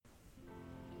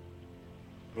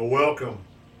Well, welcome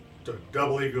to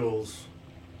Double Eagles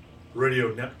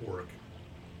Radio Network,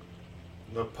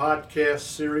 the podcast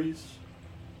series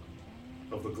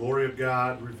of the glory of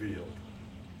God revealed.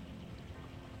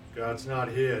 God's not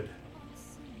hid.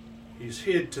 He's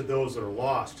hid to those that are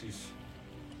lost. He's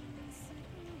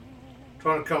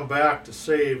trying to come back to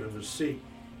save and to seek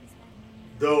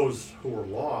those who are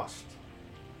lost.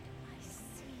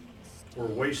 We're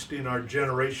wasting our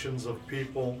generations of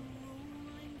people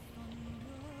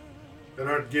that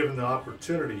aren't given the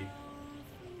opportunity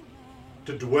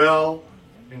to dwell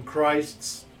in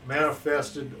Christ's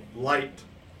manifested light,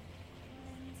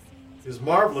 His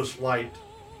marvelous light.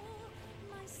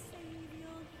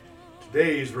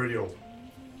 Today's radio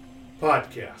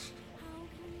podcast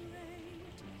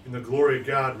in the Glory of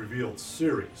God Revealed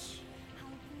series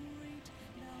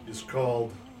is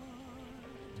called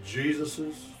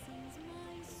Jesus'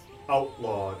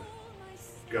 Outlawed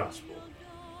Gospel.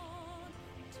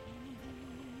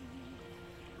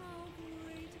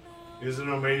 Isn't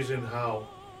it amazing how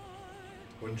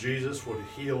when Jesus would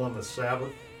heal on the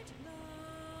Sabbath,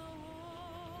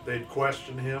 they'd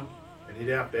question him and he'd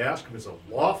have to ask him, is it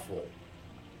lawful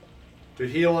to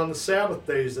heal on the Sabbath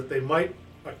days, that they might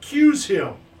accuse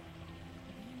him?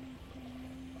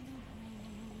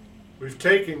 We've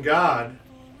taken God,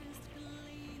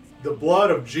 the blood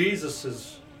of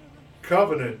Jesus'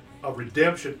 covenant of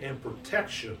redemption and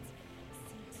protection,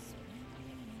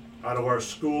 out of our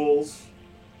schools,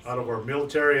 out of our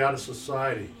military, out of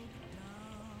society,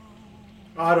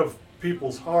 out of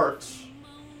people's hearts.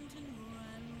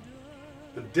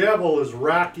 The devil is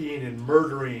racking and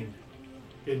murdering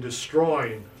and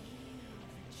destroying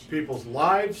people's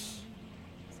lives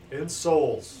and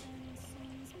souls.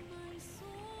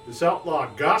 This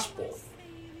outlawed gospel,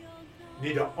 you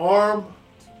need to arm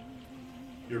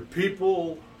your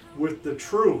people with the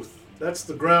truth. That's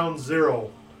the ground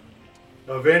zero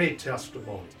of any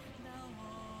testimony.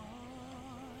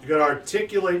 You got to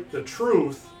articulate the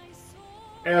truth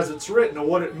as it's written and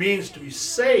what it means to be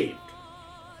saved.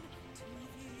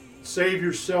 Save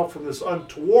yourself from this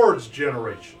untoward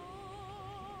generation.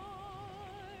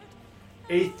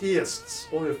 Atheists,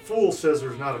 only a fool says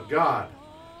there's not a God.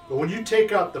 But when you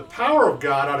take out the power of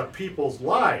God out of people's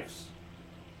lives,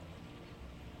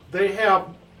 they have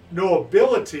no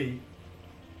ability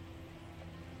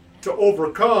to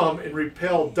overcome and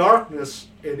repel darkness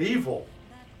and evil.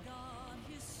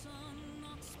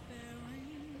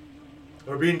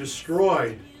 Are being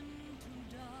destroyed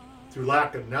through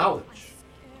lack of knowledge.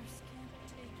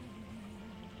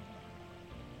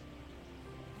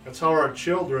 That's how our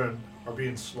children are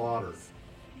being slaughtered.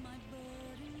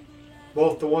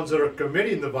 Both the ones that are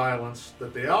committing the violence,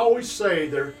 that they always say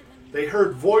they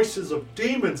heard voices of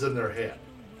demons in their head.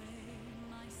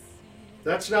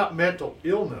 That's not mental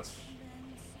illness.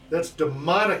 That's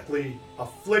demonically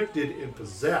afflicted and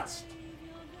possessed.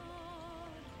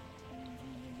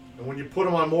 And when you put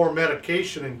them on more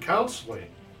medication and counseling,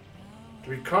 to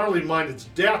be carnally minded's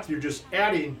death, you're just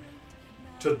adding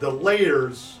to the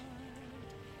layers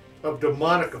of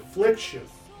demonic affliction.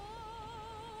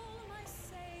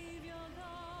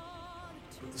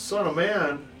 But the Son of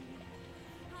Man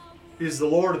is the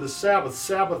Lord of the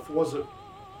Sabbath.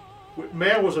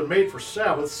 Man wasn't made for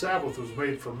Sabbath. Sabbath was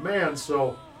made for man.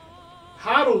 So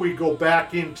how do we go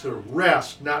back into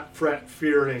rest, not fret,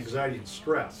 fear, and anxiety and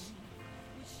stress?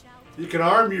 You can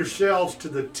arm yourselves to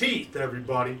the teeth,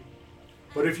 everybody,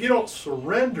 but if you don't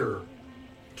surrender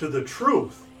to the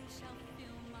truth,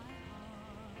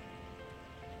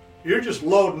 you're just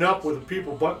loading up with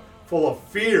people full of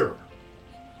fear.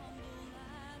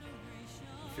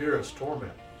 Fear is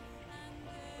torment.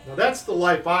 Now that's the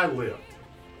life I lived.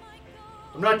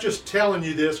 I'm not just telling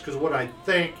you this because what I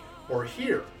think or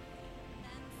hear.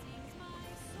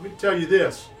 Let me tell you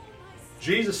this.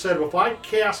 Jesus said, if I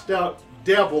cast out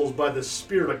devils by the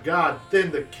Spirit of God, then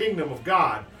the kingdom of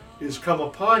God is come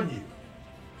upon you.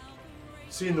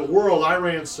 See, in the world, I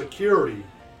ran security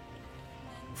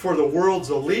for the world's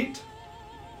elite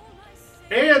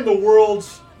and the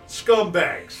world's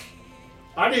scumbags.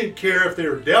 I didn't care if they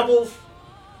were devils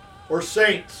or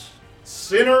saints,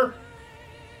 sinner,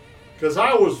 because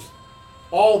I was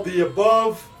all the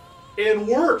above and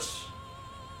worse.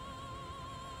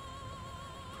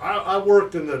 I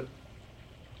worked in the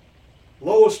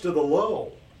lowest of the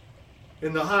low,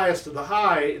 in the highest of the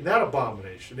high, in that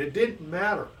abomination. It didn't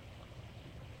matter.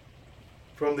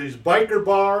 From these biker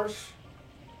bars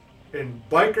and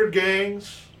biker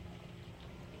gangs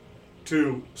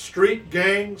to street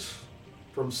gangs,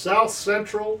 from South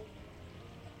Central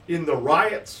in the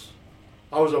riots.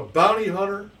 I was a bounty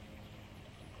hunter.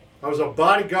 I was a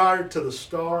bodyguard to the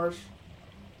stars.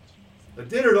 I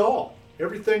did it all.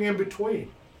 Everything in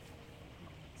between.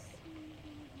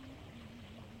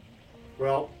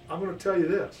 Well, I'm going to tell you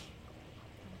this.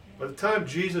 By the time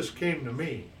Jesus came to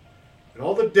me, and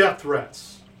all the death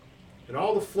threats, and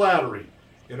all the flattery,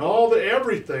 and all the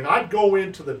everything, I'd go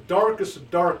into the darkest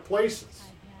of dark places.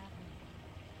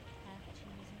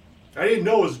 I didn't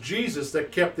know it was Jesus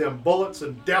that kept them bullets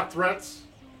and death threats,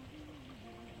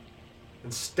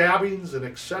 and stabbings, and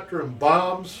etc., and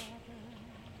bombs.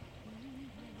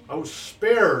 I was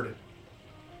spared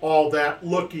all that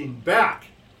looking back.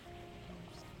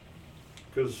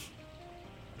 Because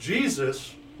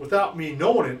Jesus, without me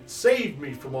knowing it, saved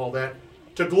me from all that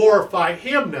to glorify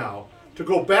Him now, to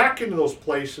go back into those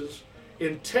places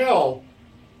and tell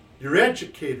your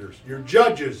educators, your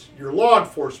judges, your law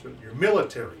enforcement, your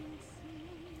military.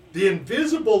 The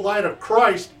invisible light of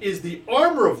Christ is the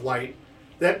armor of light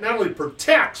that not only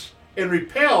protects and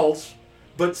repels,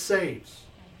 but saves.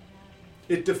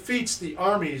 It defeats the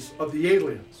armies of the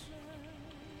aliens.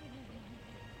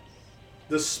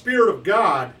 The Spirit of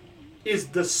God is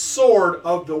the sword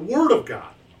of the Word of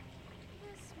God.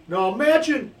 Now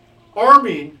imagine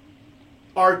arming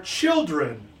our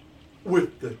children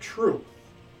with the truth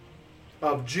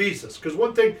of Jesus. Because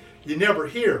one thing you never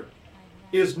hear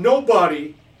is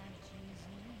nobody,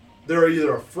 they're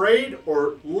either afraid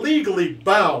or legally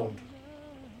bound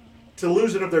to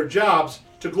losing of their jobs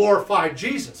to glorify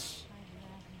Jesus.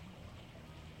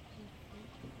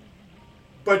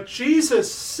 But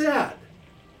Jesus said,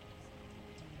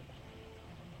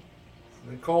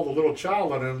 and they called a little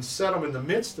child on him and set him in the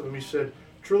midst of them. He said,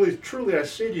 truly, truly, I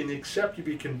say to you, except you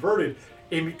be converted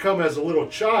and become as a little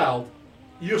child,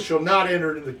 you shall not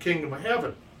enter into the kingdom of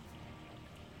heaven.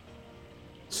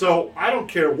 So I don't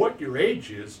care what your age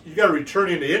is, you got to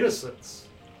return into innocence.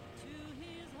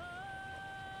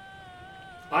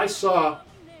 I saw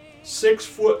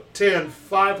 6'10",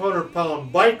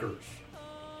 500-pound bikers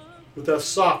with a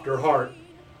softer heart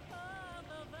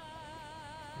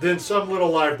than some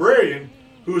little librarian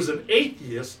who's an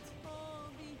atheist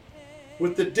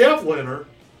with the devil in her,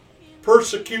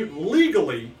 persecuting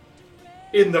legally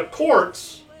in the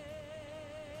courts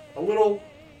a little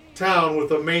town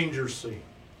with a manger scene.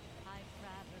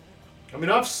 I mean,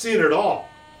 I've seen it all.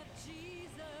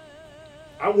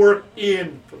 I worked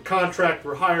in for contract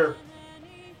for hire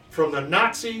from the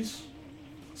Nazis,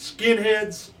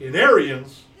 skinheads, and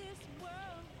Aryans,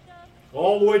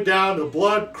 all the way down to the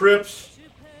Blood, Crips,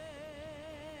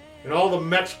 and all the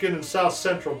Mexican and South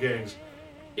Central gangs.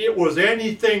 It was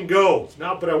anything goes.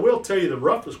 Now, but I will tell you the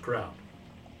roughest crowd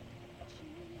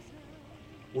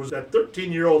was that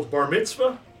 13-year-old's bar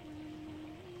mitzvah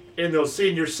and those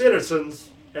senior citizens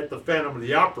at the Phantom of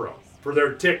the Opera for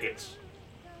their tickets.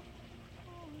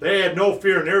 They had no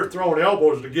fear, and they were throwing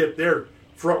elbows to get their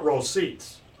front row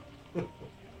seats.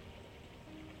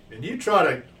 And you try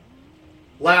to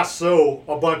lasso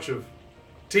a bunch of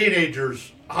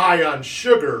teenagers high on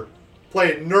sugar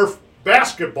playing Nerf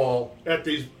basketball at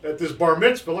this bar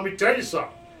mitzvah, let me tell you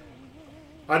something.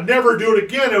 I'd never do it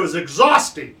again. It was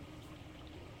exhausting.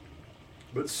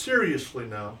 But seriously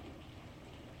now,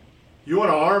 you want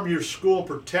to arm your school and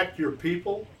protect your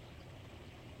people?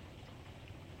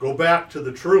 Go back to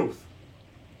the truth.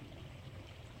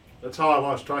 That's how I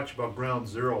want to talk to you about ground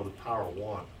zero, the power of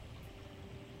one.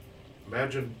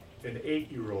 Imagine an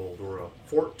 8-year-old or a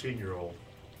 14-year-old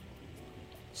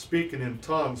speaking in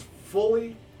tongues,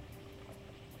 fully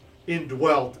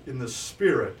indwelt in the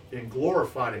Spirit and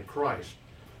glorified in Christ.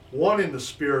 One in the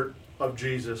Spirit of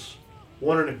Jesus,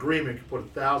 one in agreement could put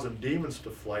 1,000 demons to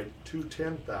flight,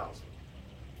 10,000.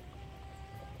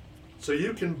 So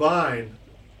you combine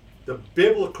the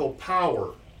biblical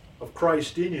power of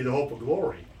Christ in you, the hope of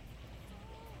glory.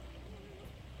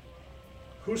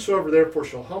 Whosoever therefore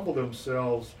shall humble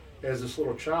themselves as this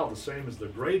little child, the same as the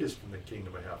greatest in the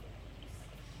kingdom of heaven.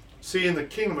 See, in the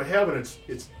kingdom of heaven,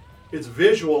 it's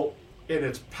visual in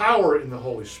its power in the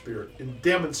Holy Spirit, in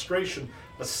demonstration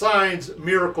of signs,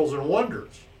 miracles, and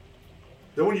wonders.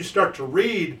 Then when you start to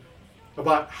read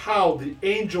about how the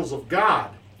angels of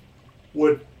God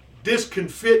would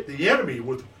discomfit the enemy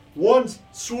with one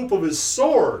swoop of his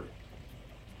sword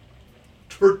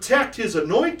to protect his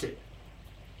anointed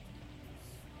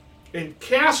and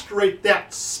castrate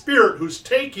that spirit who's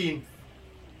taking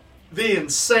the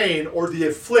insane or the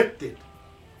afflicted,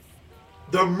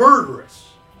 the murderous.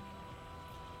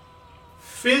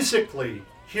 Physically,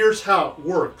 here's how it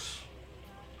works.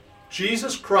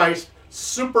 Jesus Christ,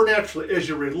 supernaturally, as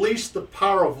you release the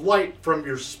power of light from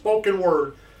your spoken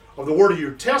word, of the word of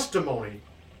your testimony,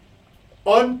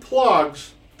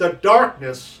 unplugs the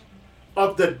darkness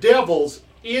of the devils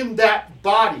in that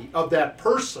body of that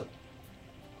person.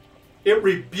 It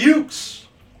rebukes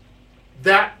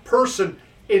that person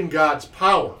in God's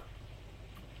power.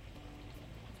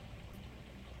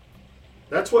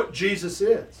 That's what Jesus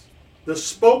is. The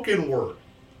spoken word.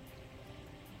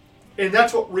 And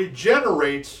that's what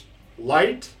regenerates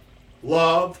light,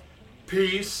 love,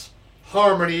 peace,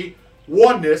 harmony,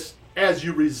 oneness. As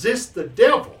you resist the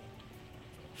devil,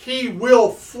 he will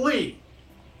flee.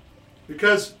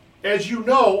 Because, as you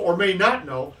know or may not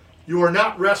know, you are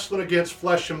not wrestling against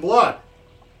flesh and blood.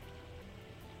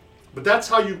 But that's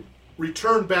how you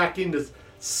return back into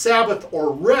Sabbath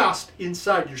or rest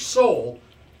inside your soul,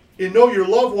 and know your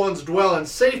loved ones dwell in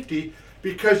safety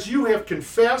because you have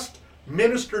confessed,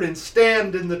 ministered, and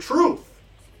stand in the truth.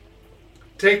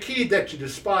 Take heed that you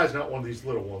despise not one of these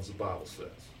little ones, the Bible says.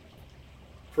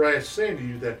 For I say to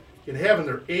you that in heaven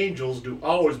their angels do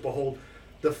always behold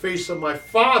the face of my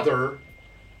Father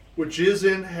which is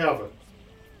in heaven.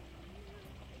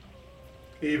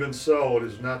 Even so, it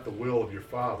is not the will of your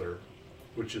Father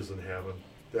which is in heaven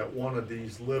that one of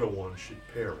these little ones should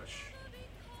perish.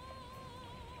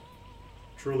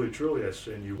 Truly, truly, I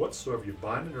say unto you, whatsoever you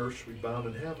bind on earth shall be bound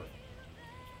in heaven.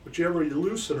 Whichever you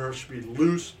loose on earth shall be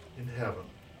loosed in heaven.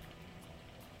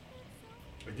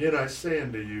 Again, I say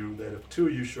unto you that if two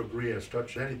of you shall agree as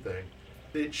touch anything,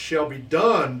 it shall be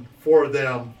done for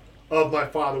them of my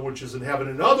Father which is in heaven.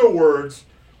 In other words,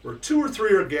 where two or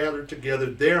three are gathered together,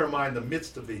 there am I in the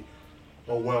midst of thee.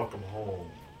 Oh, welcome home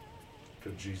to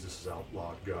Jesus'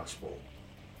 outlawed gospel.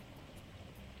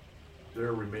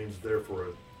 There remains therefore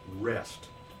a rest,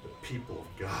 the people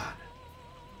of God.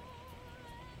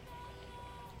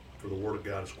 For the word of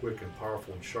God is quick and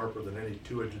powerful and sharper than any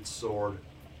two-edged sword.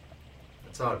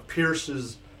 That's how it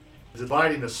pierces,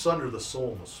 dividing asunder the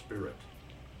soul and the spirit.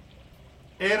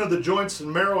 And of the joints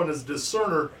and marrow, and is a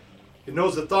discerner. It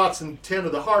knows the thoughts and intent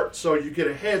of the heart, so you get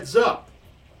a heads up.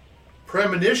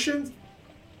 Premonition,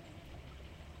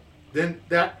 then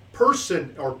that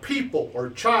person or people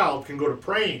or child can go to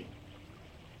praying.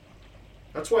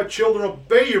 That's why children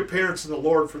obey your parents in the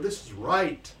Lord, for this is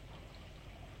right.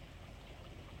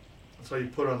 That's how you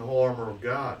put on the whole armor of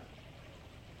God,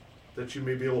 that you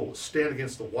may be able to stand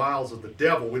against the wiles of the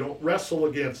devil. We don't wrestle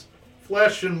against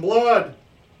flesh and blood,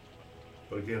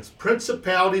 but against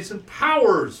principalities and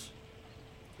powers,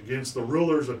 against the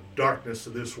rulers of darkness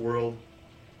of this world,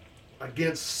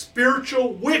 against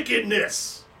spiritual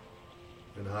wickedness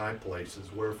in high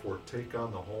places. Wherefore take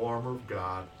on the whole armor of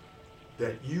God,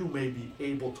 that you may be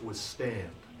able to withstand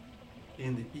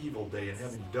in the evil day, and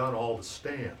having done all to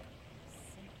stand.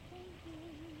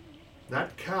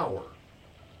 Not cower.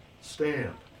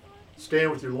 Stand.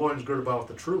 Stand with your loins girded about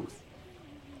with the truth.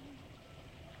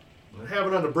 And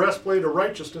having on the breastplate of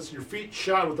righteousness, and your feet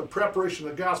shod with the preparation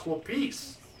of the gospel of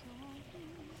peace.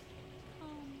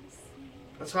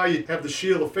 That's how you have the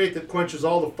shield of faith that quenches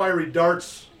all the fiery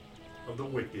darts of the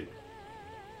wicked.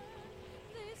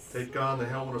 Take on the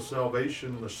helmet of salvation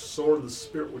and the sword of the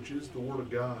Spirit, which is the Word of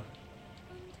God.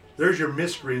 There's your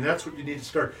mystery, and that's what you need to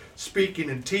start speaking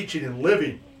and teaching and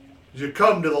living as you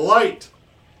come to the light.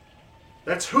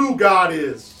 That's who God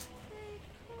is.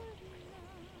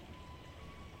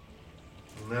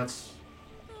 And that's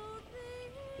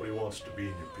what He wants to be in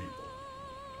your people.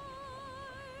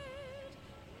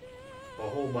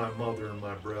 Behold my mother and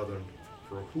my brethren,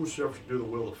 for whosoever shall do the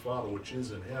will of the Father which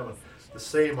is in heaven, the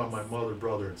same are my mother,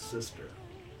 brother, and sister.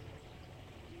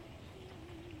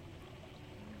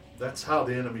 That's how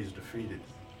the enemy is defeated.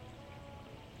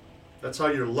 That's how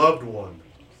your loved one,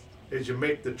 as you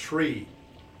make the tree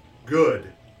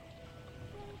good,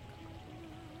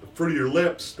 the fruit of your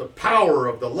lips, the power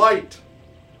of the light.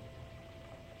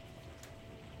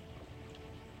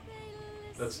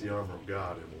 That's the armor of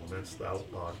God, and that's the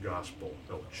outlawed gospel.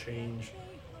 It'll change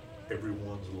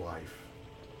everyone's life.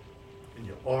 And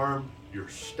you arm your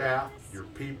staff, your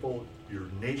people, your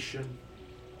nation,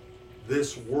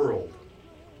 this world.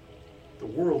 The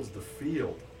world's the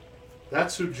field.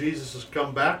 That's who Jesus has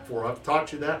come back for. I've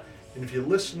taught you that. And if you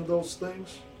listen to those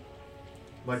things,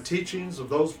 my teachings of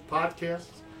those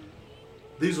podcasts,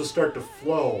 these will start to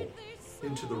flow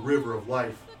into the river of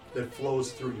life that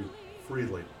flows through you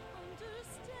freely.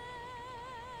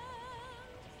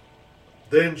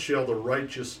 Then shall the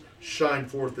righteous shine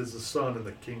forth as the sun in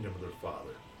the kingdom of their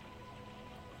Father.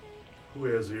 Who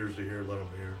has ears to hear, let him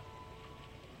hear.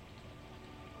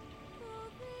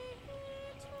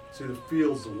 See, the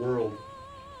fields, the world,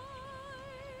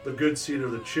 the good seed are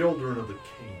the children of the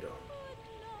kingdom.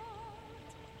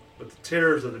 But the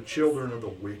tares are the children of the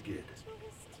wicked.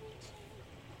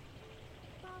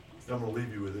 I'm going to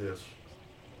leave you with this.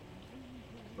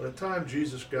 By the time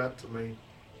Jesus got to me,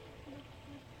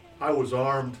 I was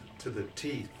armed to the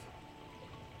teeth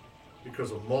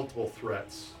because of multiple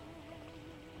threats.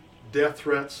 Death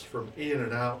threats from in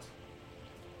and out.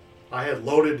 I had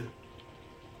loaded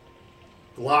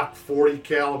Glock 40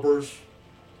 calibers.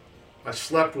 I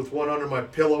slept with one under my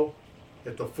pillow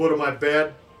at the foot of my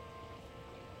bed.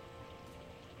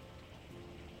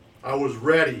 I was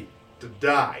ready to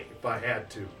die if I had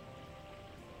to.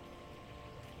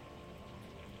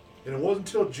 And it wasn't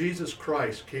until Jesus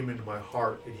Christ came into my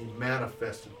heart and he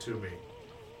manifested to me.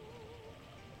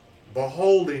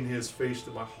 Beholding his face,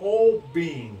 that my whole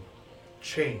being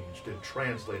changed and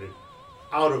translated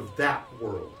out of that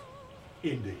world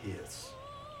into his.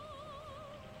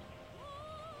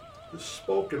 The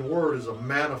spoken word is a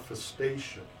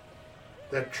manifestation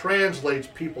that translates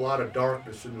people out of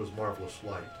darkness into his marvelous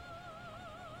light.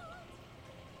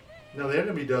 Now, the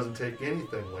enemy doesn't take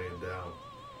anything laying down.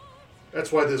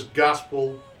 That's why this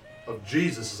gospel of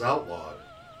Jesus is outlawed.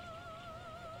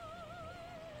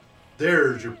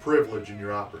 There's your privilege and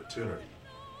your opportunity.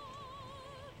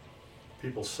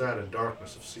 People sat in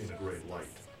darkness have seen a great light.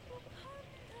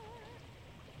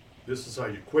 This is how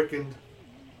you quickened,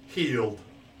 healed,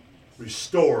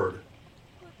 restored.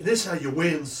 And this is how you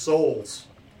win souls.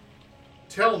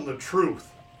 Tell them the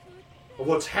truth of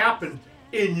what's happened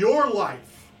in your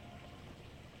life.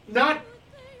 Not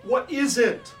what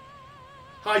isn't.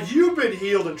 How you've been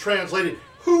healed and translated.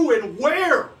 Who and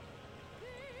where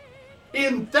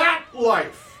in that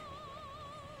life.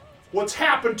 What's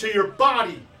happened to your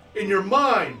body, in your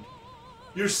mind,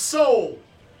 your soul.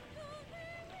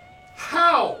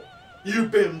 How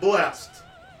you've been blessed.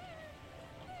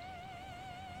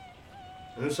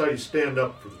 And this is how you stand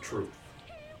up for the truth.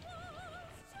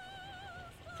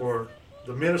 For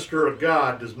the minister of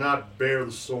God does not bear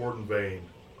the sword in vain.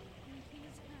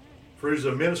 For he's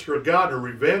a minister of God, a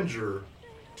revenger,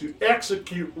 to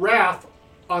execute wrath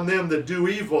on them that do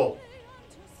evil.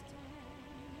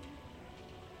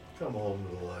 Come home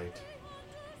to the light.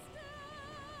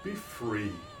 Be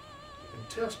free and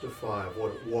testify of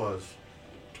what it was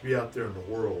to be out there in the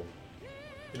world.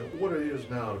 You know, what it is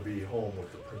now to be home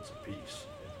with the Prince of Peace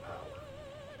and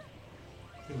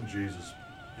power. In Jesus'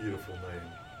 beautiful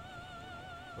name,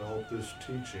 I hope this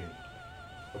teaching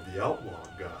of the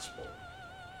Outlawed Gospel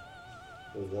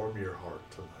will warm your heart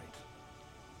tonight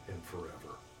and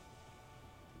forever.